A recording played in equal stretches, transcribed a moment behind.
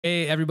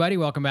Hey, everybody.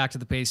 Welcome back to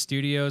the Paste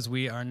Studios.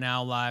 We are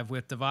now live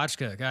with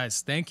DeVotchKa.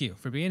 Guys, thank you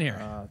for being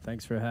here.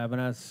 Thanks for having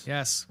us.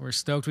 Yes, we're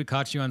stoked we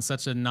caught you on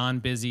such a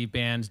non-busy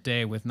band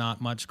day with not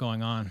much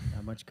going on.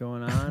 Not much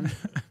going on.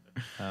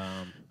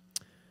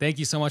 Thank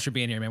you so much for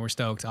being here, man. We're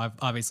stoked.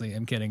 Obviously,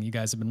 I'm kidding. You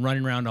guys have been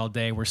running around all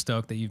day. We're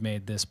stoked that you've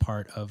made this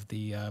part of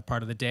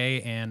the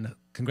day, and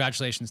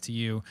congratulations to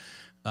you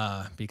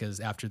because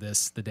after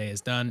this, the day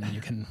is done, and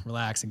you can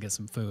relax and get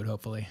some food,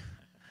 hopefully.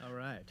 All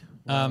right.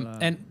 Well,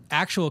 and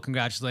actual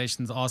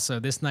congratulations also.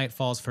 This Night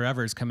Falls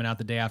Forever is coming out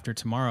the day after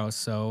tomorrow,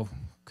 so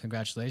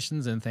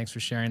congratulations, and thanks for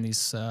sharing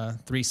these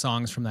 3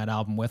 songs from that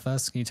album with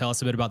us. Can you tell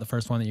us a bit about the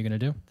first one that you're going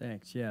to do?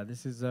 Thanks. Yeah,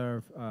 this is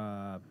our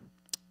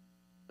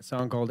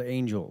song called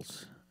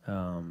Angels.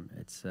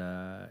 It's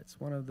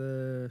one of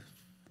the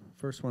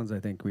first ones I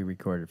think we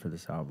recorded for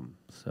this album,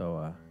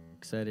 so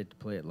excited to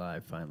play it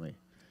live finally.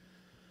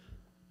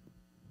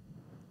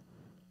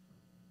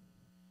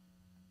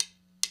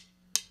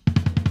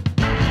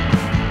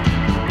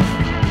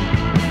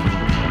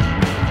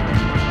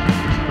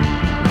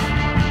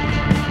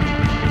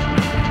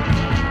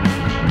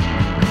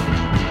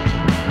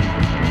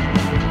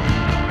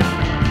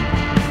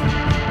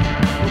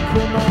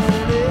 Come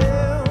on,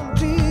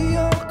 empty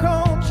your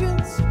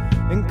conscience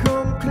and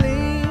come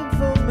clean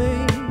for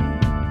me.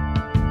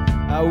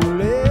 I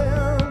will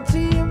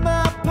empty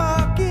my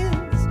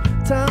pockets,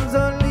 times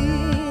are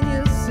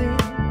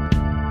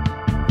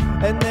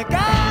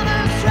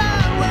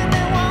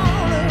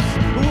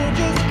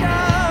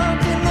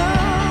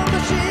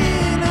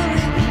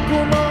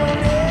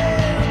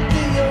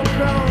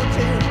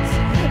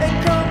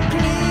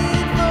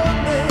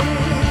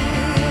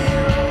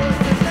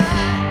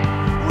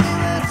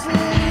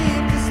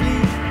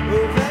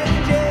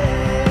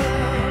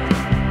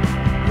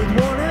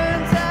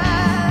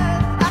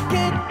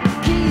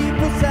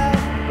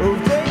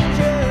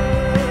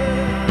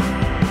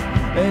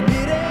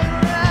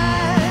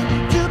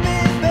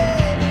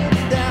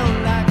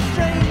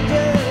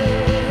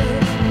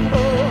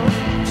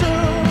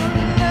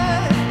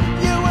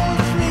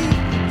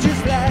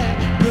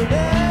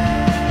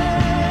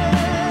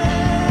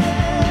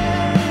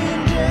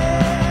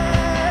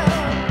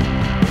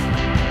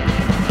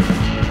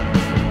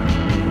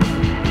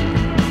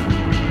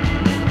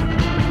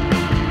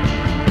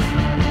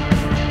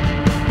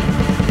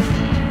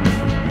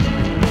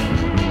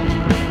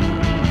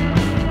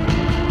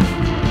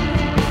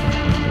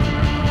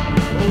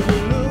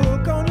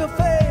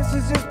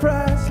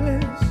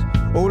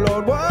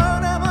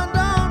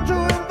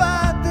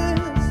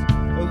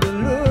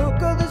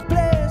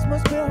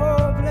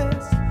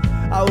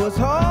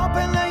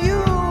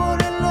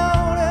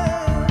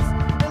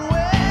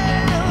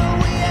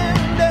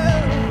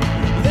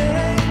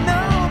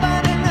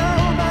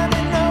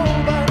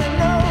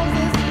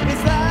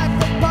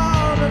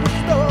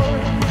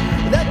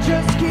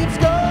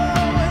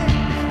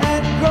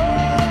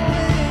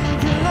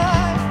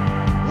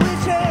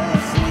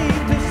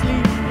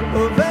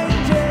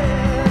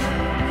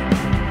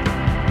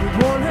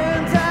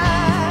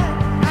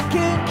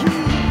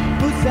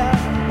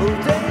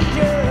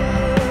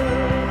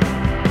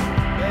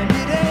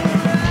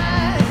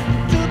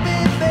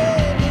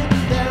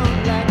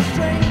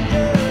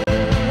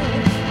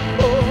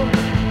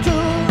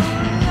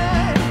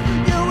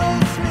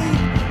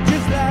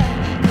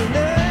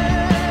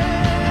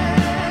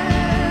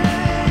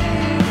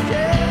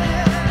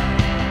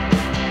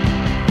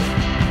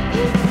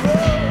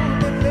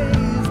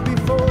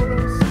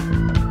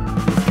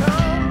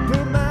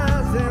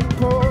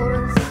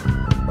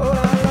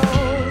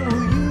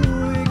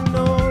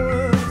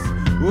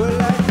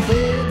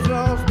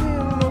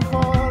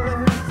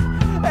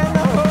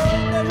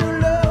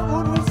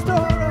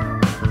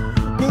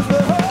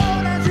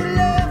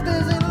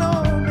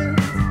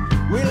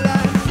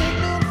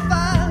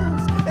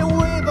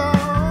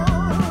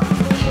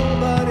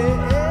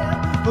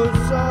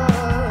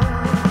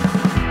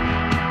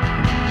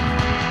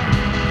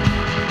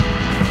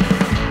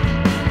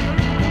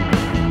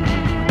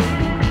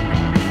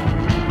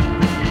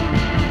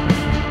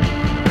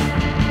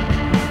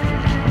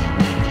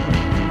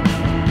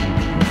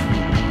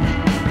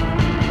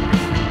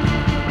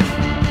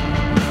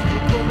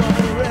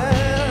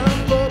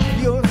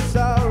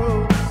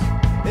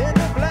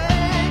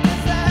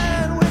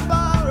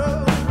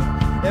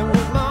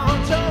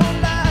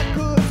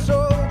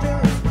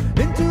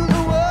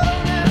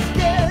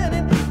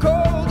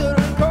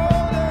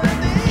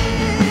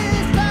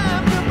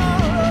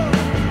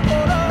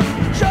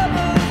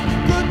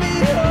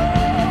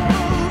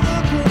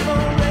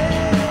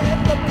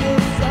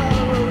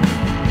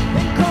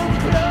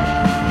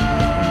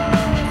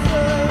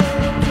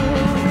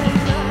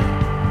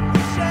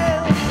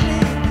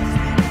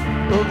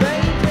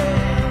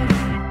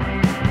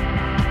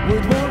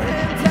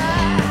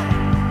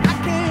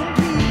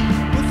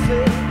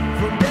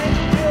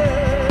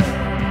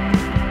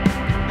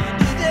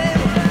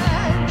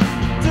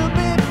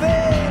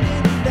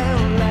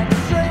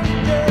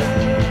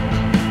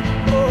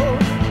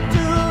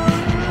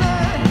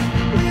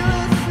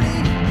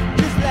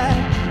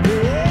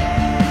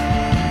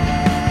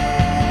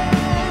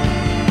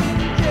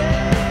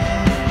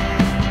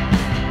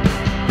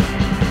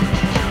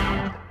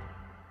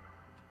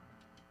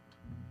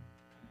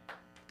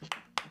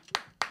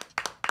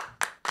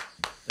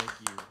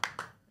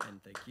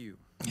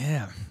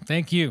Yeah,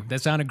 thank you.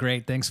 That sounded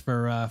great. Thanks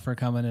for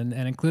coming and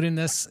including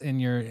this in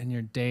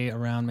your day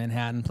around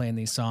Manhattan, playing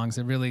these songs.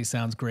 It really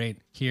sounds great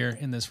here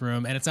in this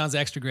room, and it sounds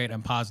extra great.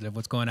 I'm positive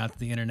what's going out to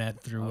the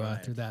internet through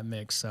through that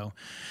mix. So,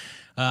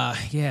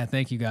 yeah,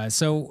 thank you guys.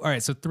 So, all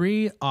right, so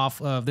 3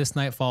 off of This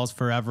Night Falls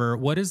Forever.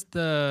 What is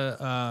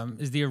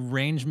the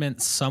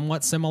arrangement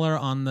somewhat similar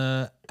on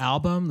the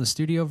album, the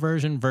studio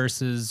version,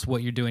 versus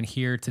what you're doing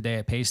here today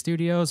at Paste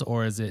Studios,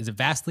 or is it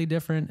vastly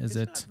different? Is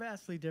It's not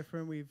vastly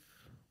different. We've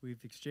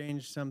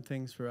exchanged some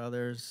things for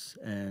others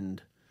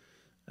and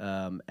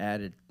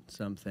added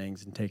some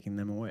things and taken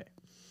them away.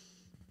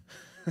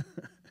 All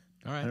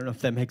right. I don't know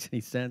if that makes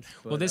any sense.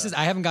 But, Well, this is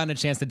I haven't gotten a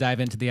chance to dive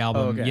into the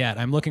album okay. yet.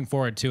 I'm looking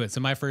forward to it.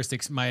 So my first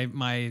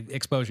my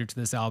exposure to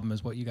this album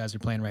is what you guys are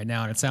playing right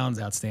now, and it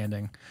sounds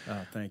outstanding.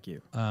 Oh, thank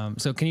you.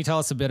 So can you tell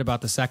us a bit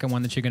about the second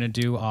one that you're going to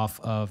do off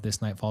of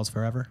This Night Falls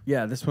Forever?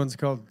 Yeah, this one's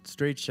called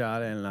Straight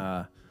Shot,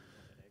 and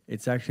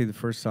it's actually the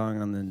first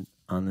song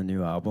on the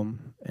new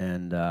album,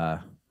 and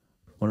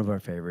one of our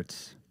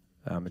favorites.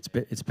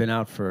 It's been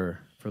out for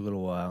a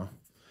little while,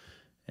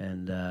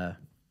 and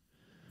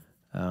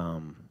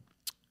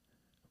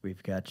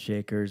we've got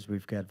shakers,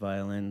 we've got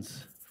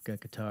violins, we've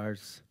got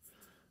guitars.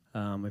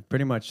 We've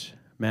pretty much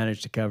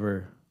managed to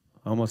cover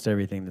almost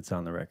everything that's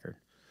on the record.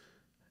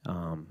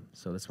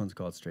 So this one's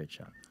called Straight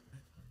Shot.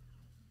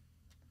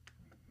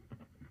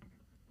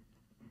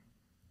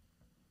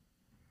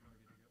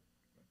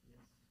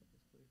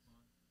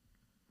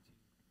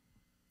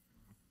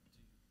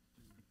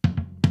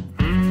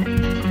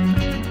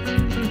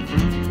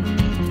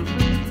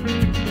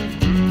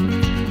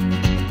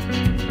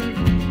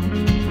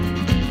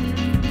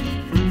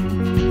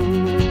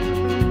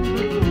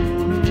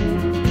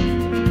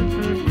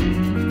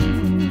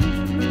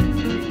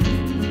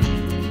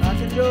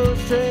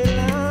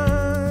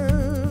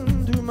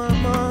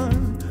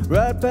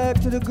 Right back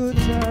to the good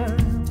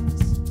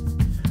times,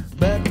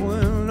 back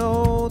when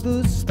all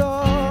the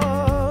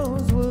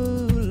stars were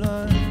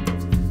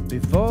aligned,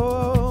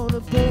 before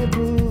the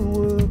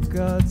paperwork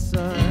got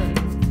signed.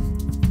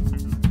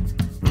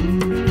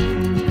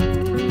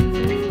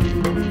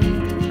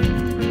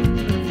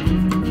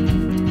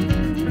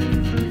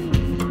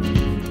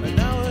 And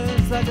now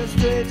it's like a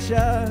straight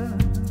shot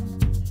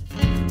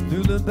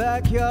through the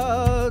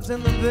backyards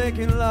and the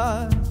vacant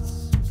lots,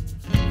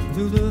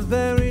 to the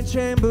very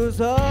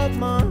chambers of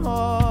my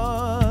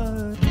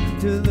heart,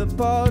 to the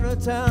part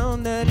of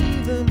town that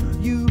even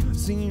you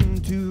seem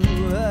to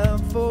have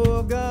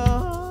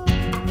forgot.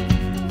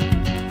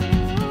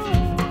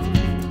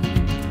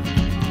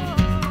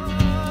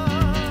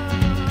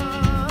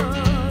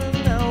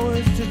 Now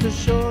it's just a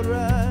short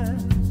ride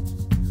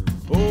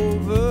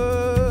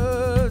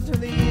over to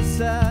the east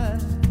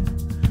side.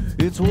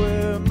 It's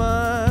where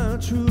my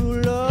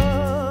true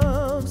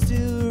love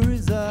still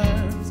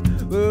resides,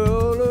 where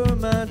all of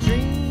my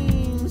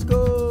dreams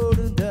go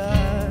to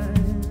die,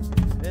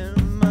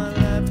 and my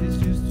life is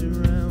just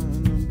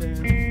around the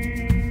bend,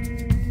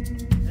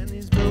 and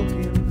these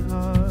broken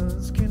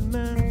hearts can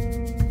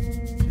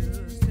mend.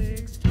 Just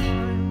takes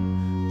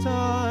time,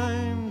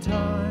 time,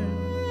 time.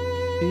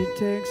 It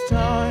takes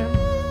time,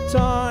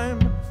 time,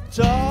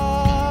 time.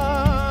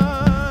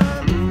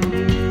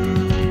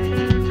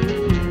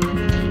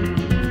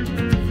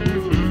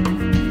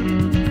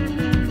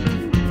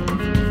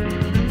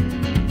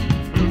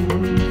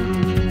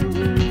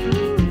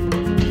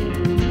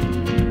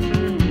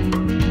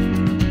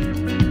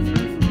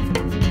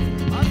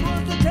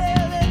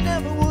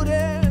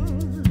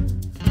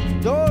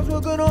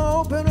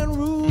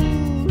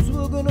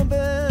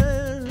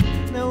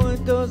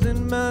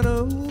 Doesn't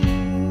matter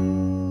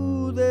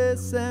who they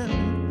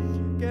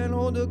send, can't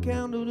hold a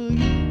candle to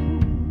you,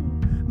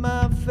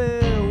 my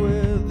fair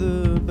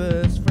weather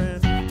best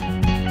friend.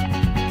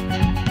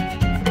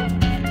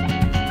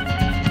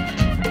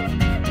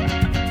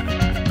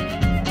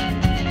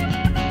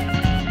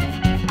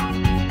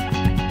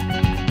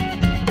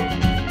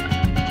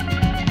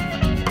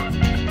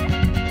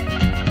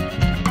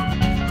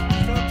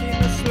 Stuck in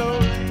the slow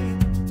lane,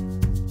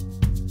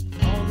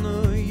 on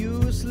the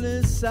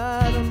useless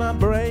side of my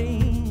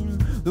brain,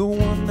 the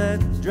one that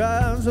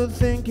drives a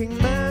thinking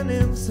man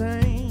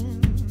insane,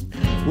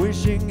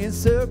 wishing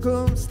his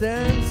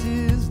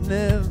circumstances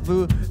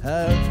never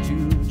have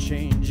to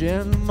change,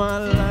 and my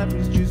life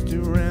is just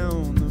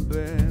around the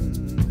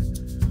bend,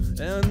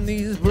 and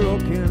these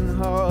broken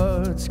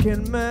hearts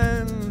can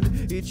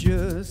mend. It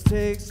just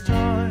takes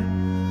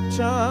time,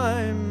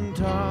 time,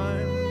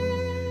 time.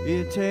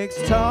 It takes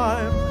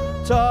time,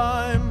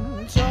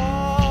 time, time.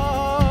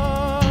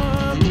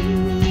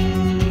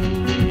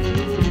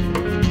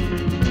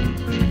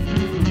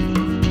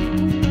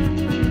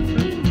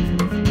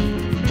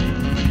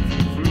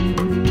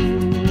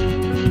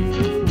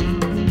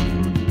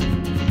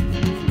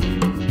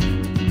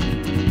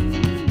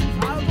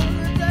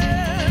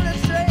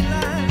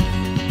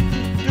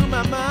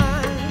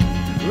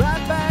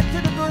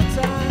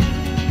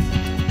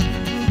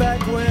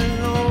 Back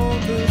when all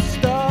the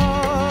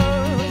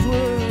stars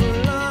were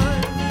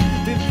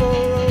aligned,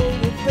 before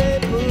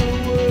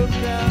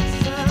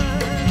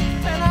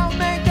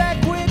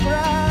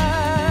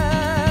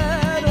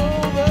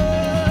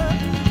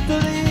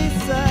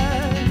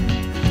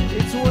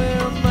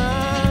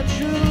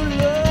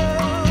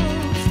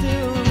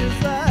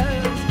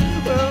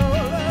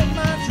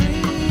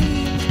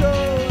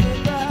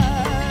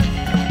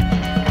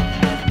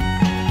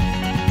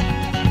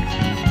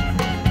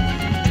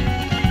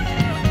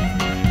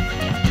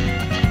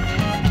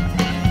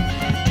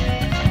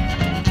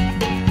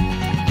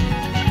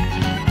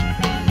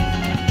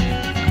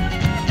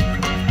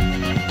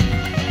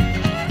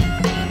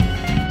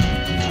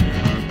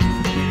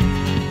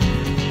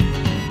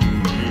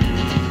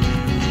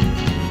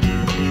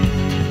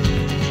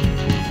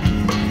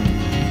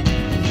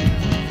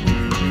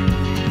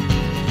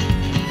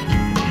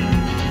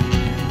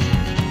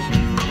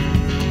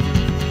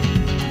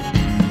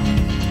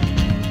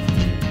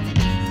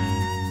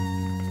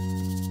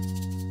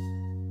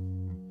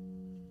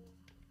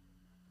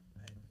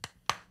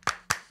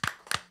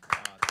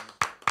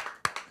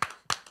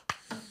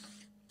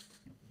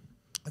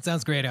That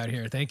sounds great out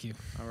here. Thank you.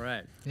 All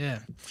right.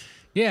 Yeah.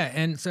 Yeah,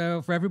 and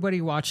so for everybody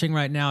watching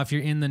right now, if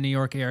you're in the New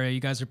York area, you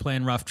guys are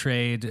playing Rough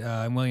Trade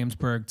in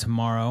Williamsburg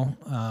tomorrow.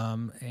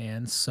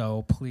 And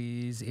so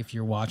please, if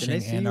you're watching... Can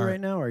they see you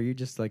right now, or are you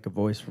just like a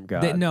voice from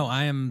God? No,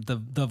 I am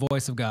the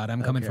voice of God.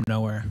 I'm coming from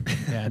nowhere.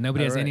 Yeah,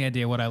 nobody has any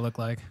idea what I look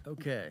like.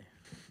 Okay.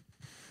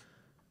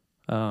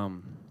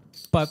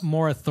 But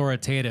more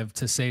authoritative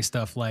to say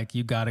stuff like,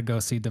 you got to go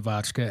see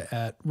DeVotchKa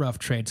at Rough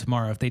Trade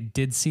tomorrow. If they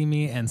did see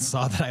me and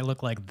saw that I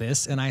look like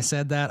this and I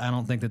said that, I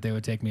don't think that they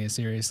would take me as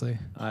seriously.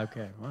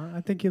 Okay. Well, I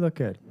think you look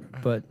good.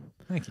 But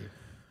thank you.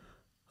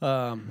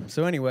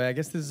 So anyway, I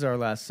guess this is our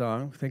last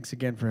song. Thanks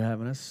again for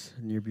having us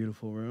in your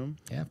beautiful room.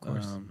 Yeah, of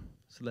course.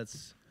 So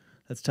that's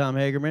Tom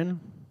Hagerman.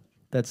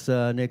 That's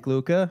Nick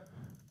Luca.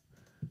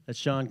 That's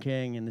Sean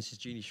King, and this is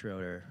Jeannie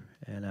Schroeder.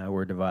 And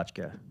we're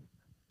DeVotchKa.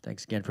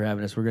 Thanks again for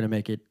having us. We're going to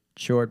make it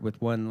short with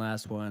one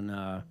last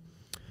one.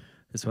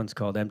 This one's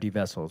called Empty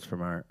Vessels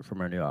from our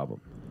new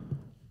album.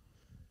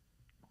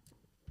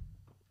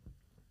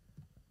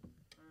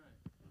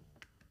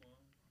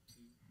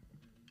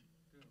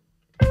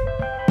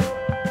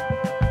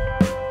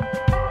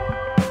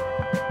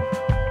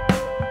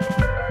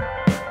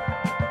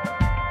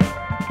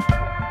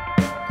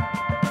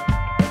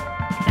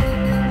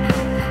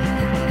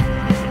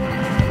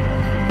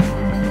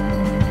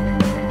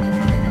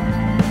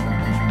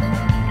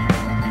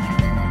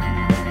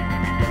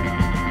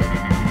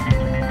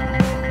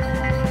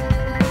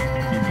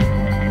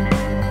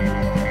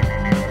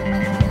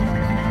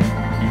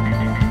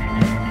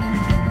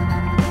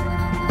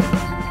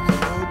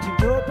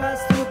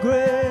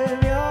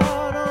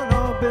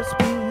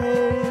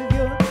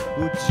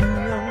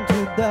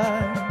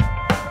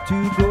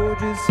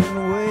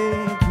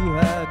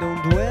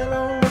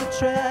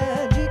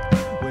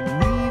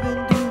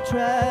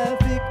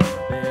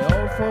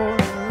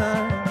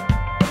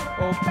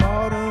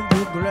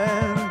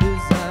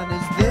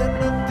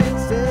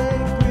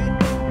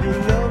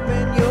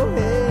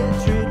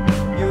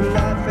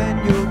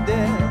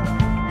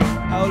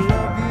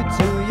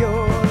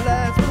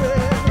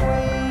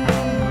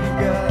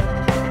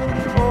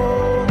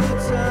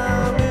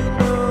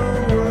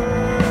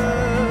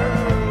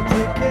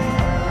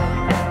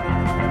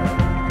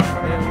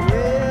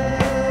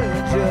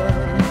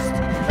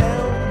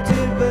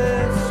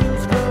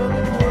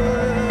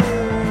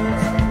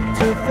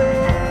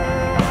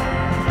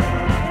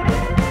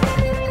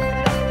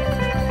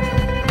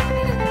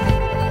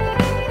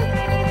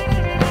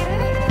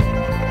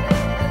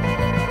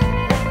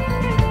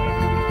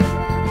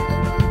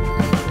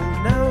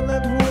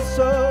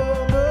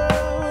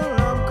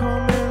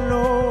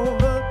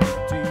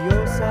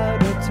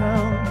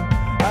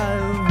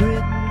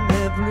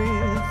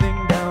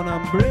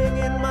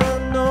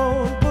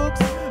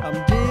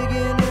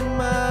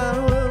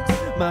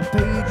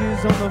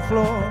 On the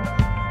floor,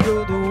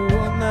 you're the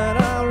one that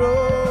I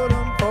wrote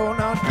them for.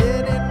 Now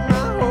getting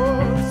my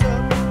hopes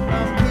up,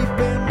 I'm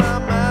keeping my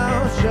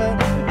mouth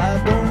shut. I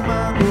don't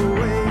mind the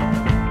wait.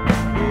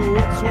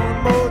 What's one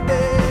more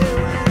day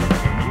when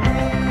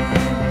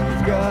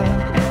we've got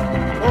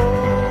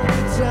all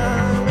the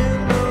time in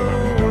the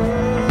world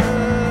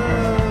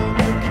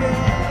to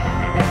care?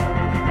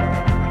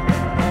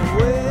 And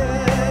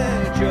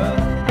we're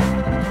just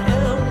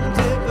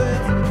empty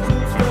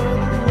vessels for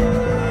the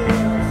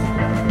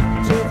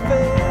words to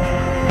fill.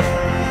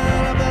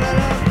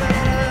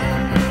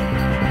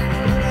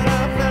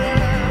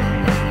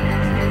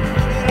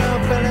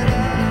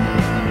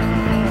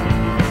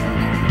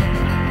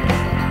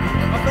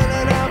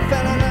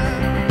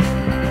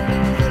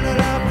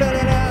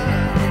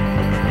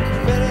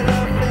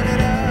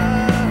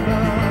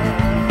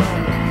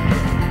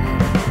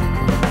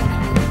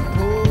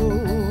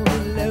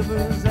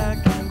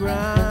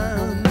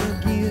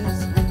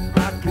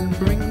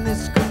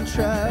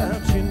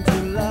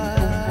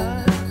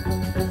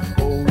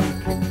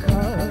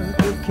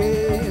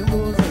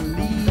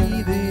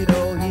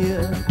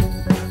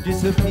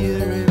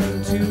 Disappear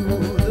into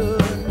the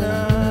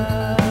night.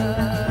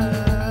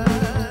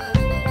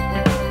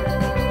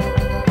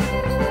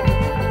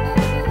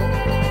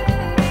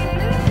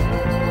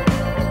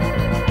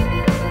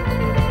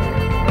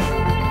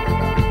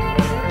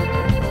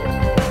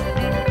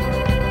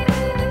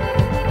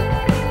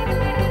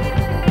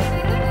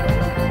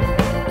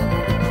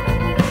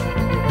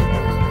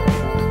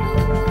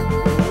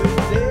 When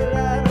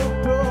daylight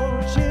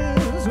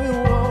approaches, we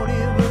won't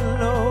even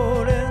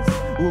notice.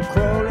 We'll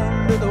crawl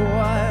under the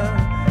wire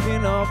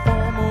in our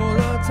formal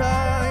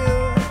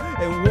attire.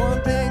 And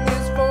one thing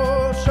is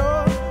for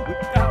sure, we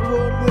got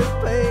what we're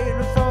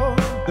paying for.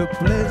 The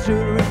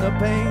pleasure and the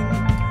pain,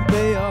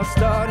 they are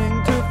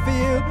starting to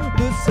feel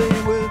the same.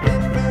 With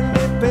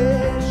infinite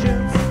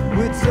patience,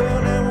 we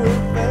turn and we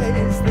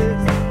face this.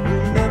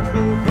 We'll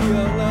never be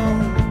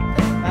alone,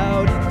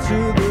 out into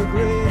the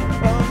great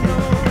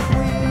unknown.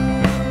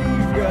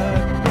 We've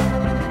got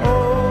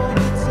all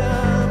the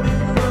time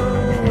in the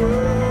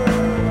world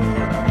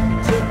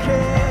to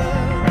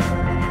care,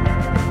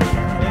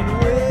 and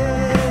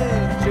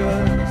we're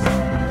just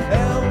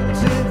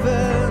empty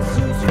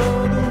vessels for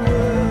the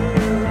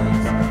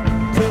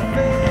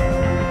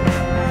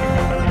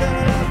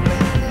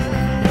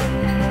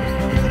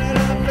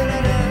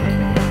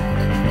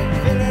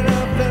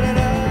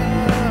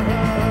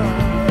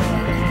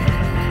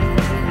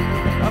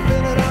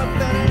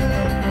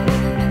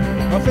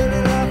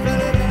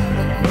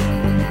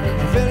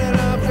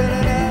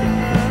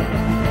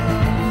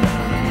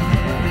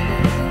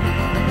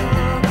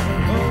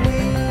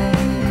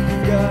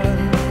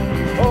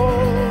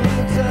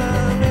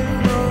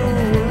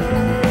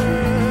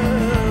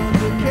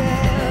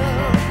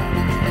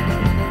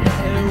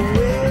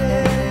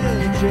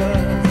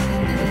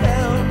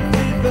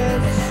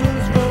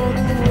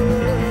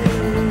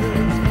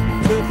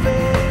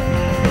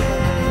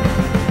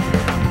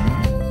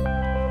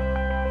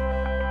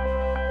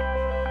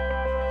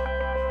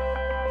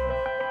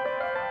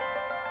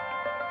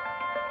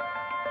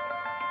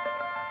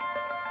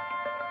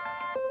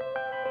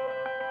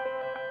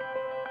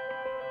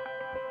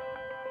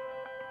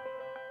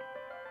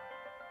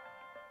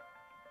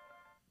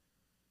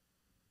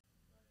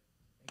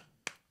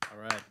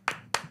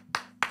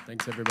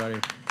Thanks, everybody.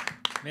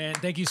 Man,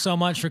 thank you so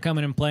much for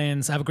coming and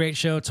playing. So have a great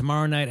show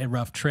tomorrow night at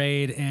Rough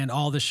Trade, and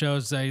all the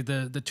shows.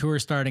 The tour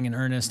is starting in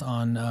earnest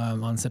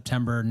on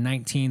September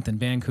 19th in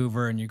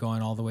Vancouver, and you're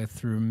going all the way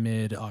through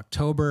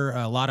mid-October.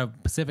 A lot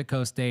of Pacific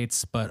Coast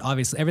dates, but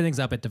obviously everything's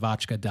up at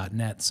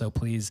DeVotchKa.net. So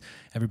please,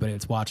 everybody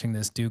that's watching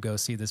this, do go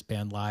see this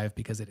band live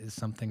because it is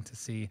something to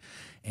see.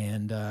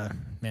 And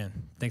man,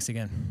 thanks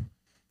again.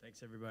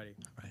 Thanks, everybody.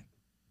 All right.